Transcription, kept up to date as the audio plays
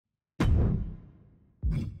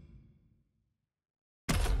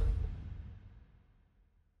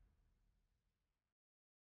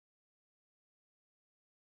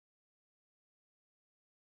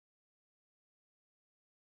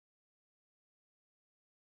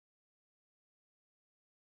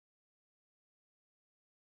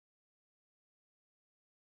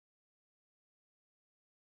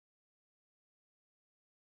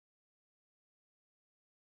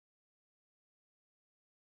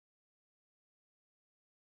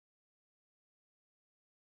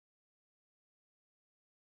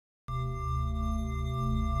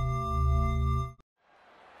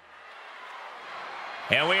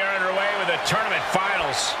And we are underway with the tournament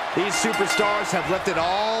finals. These superstars have left it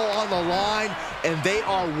all on the line, and they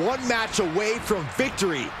are one match away from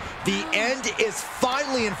victory. The end is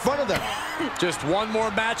finally in front of them. Just one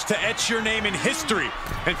more match to etch your name in history.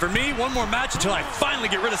 And for me, one more match until I finally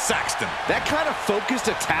get rid of Saxton. That kind of focused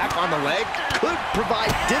attack on the leg could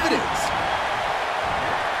provide dividends.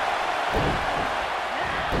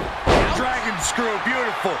 Dragon screw,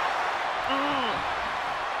 beautiful.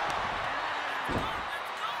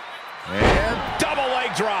 And double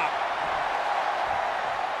leg drop.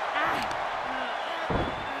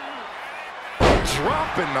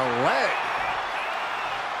 Dropping the leg.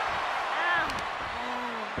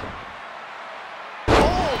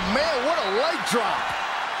 Oh, man, what a leg drop.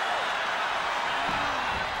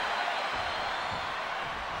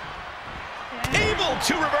 Able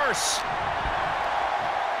to reverse.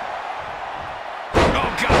 Oh,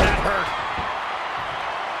 God, that hurt.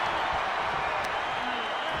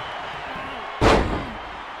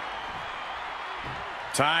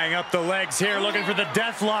 Tying up the legs here, looking for the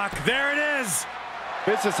death lock. There it is.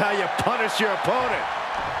 This is how you punish your opponent.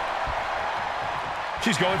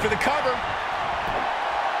 She's going for the cover.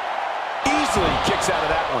 Easily kicks out of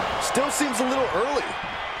that one. Still seems a little early.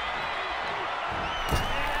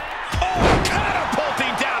 Oh,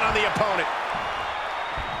 catapulting down on the opponent.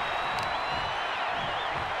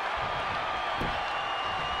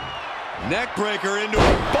 Neck breaker into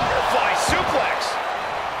a Butterfly suplex.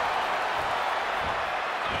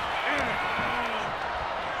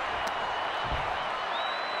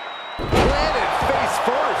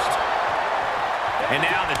 And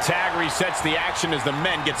now the tag resets the action as the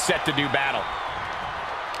men get set to do battle.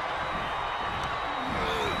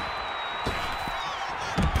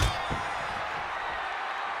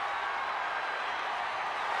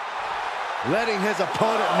 Letting his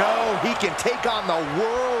opponent know he can take on the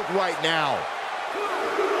world right now.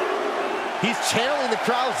 He's channeling the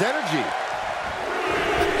crowd's energy.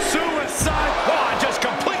 suicide. Oh, just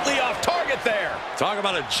completely off target there. Talk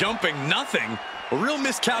about a jumping nothing. A real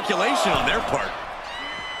miscalculation on their part.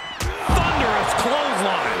 Thunderous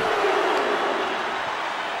clothesline.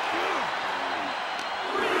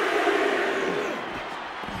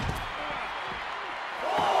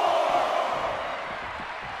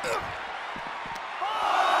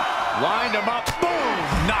 Lined him up. Boom.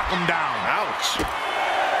 Knock him down. Ouch.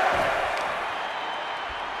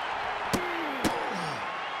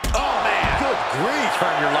 Oh, man. Good grief.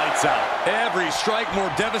 Turn your lights out. Every strike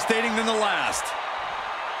more devastating than the last.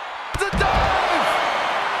 The dive.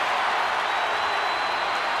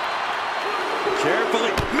 Carefully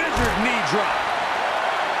measured knee drop.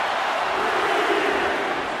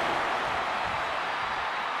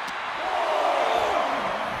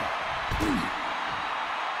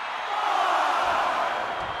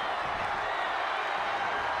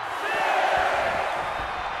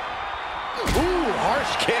 Ooh,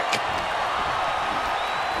 harsh kick.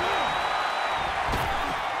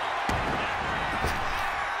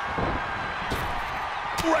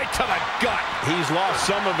 Right to the gut. He's lost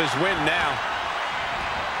some of his wind now.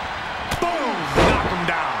 Boom. Knock him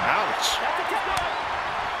down. Ouch.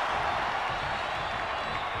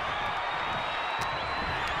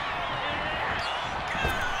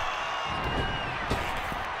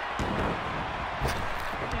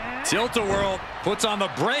 Tilt-a-whirl puts on the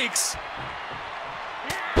brakes.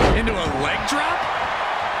 Into a leg drop.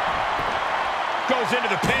 Goes into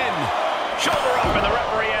the pin. Shoulder up, and the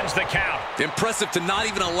referee ends the count. Impressive to not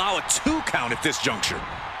even allow a 2 count at this juncture.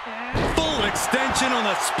 Full extension on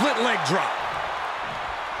the split leg drop.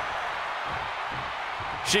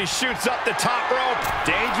 She shoots up the top rope.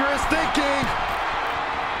 Dangerous thinking.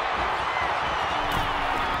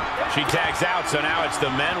 She tags out, so now it's the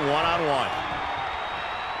men one-on-one.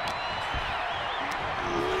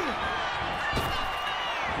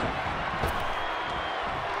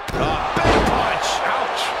 Big punch.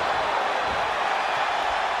 Ouch.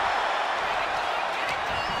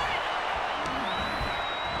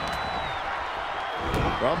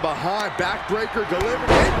 From behind, backbreaker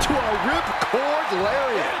delivered into a ripcord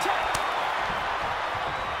lariat.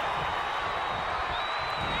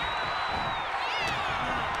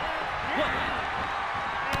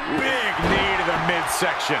 Big knee to the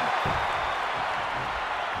midsection.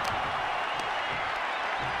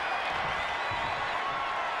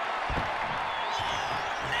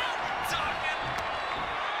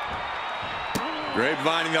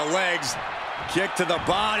 Grapevining the legs. Kick to the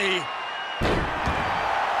body.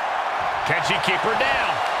 Can she keep her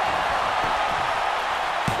down?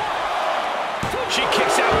 She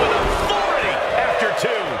kicks out with authority after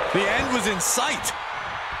 2. The end was in sight.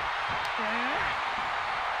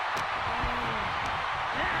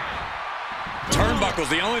 was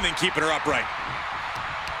the only thing keeping her upright.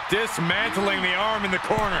 Dismantling the arm in the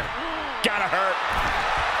corner. Gotta hurt.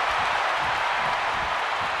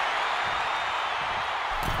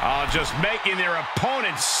 Oh, just making their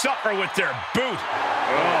opponent suffer with their boot.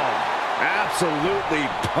 Oh, absolutely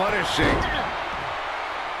punishing.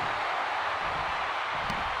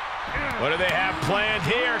 What do they have planned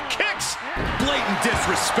here? Kicks! Blatant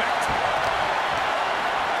disrespect.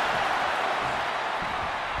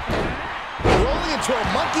 Rolling into a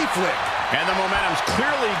monkey flip. And the momentum's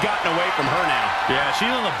clearly gotten away from her now. Yeah, she's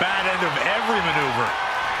on the bad end of every maneuver.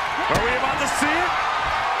 Are we about to see it?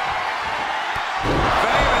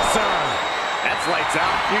 Famous, sir. That's lights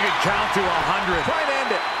out. You can count to 100. Try and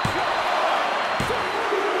end it.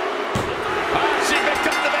 She picked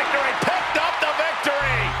up the victory. Picked up the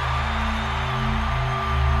victory.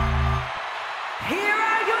 Here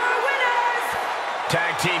are your winners.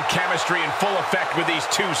 Tag team chemistry in full effect with these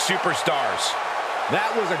two superstars.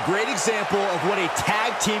 That was a great example of what a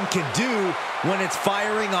tag team can do when it's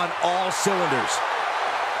firing on all cylinders.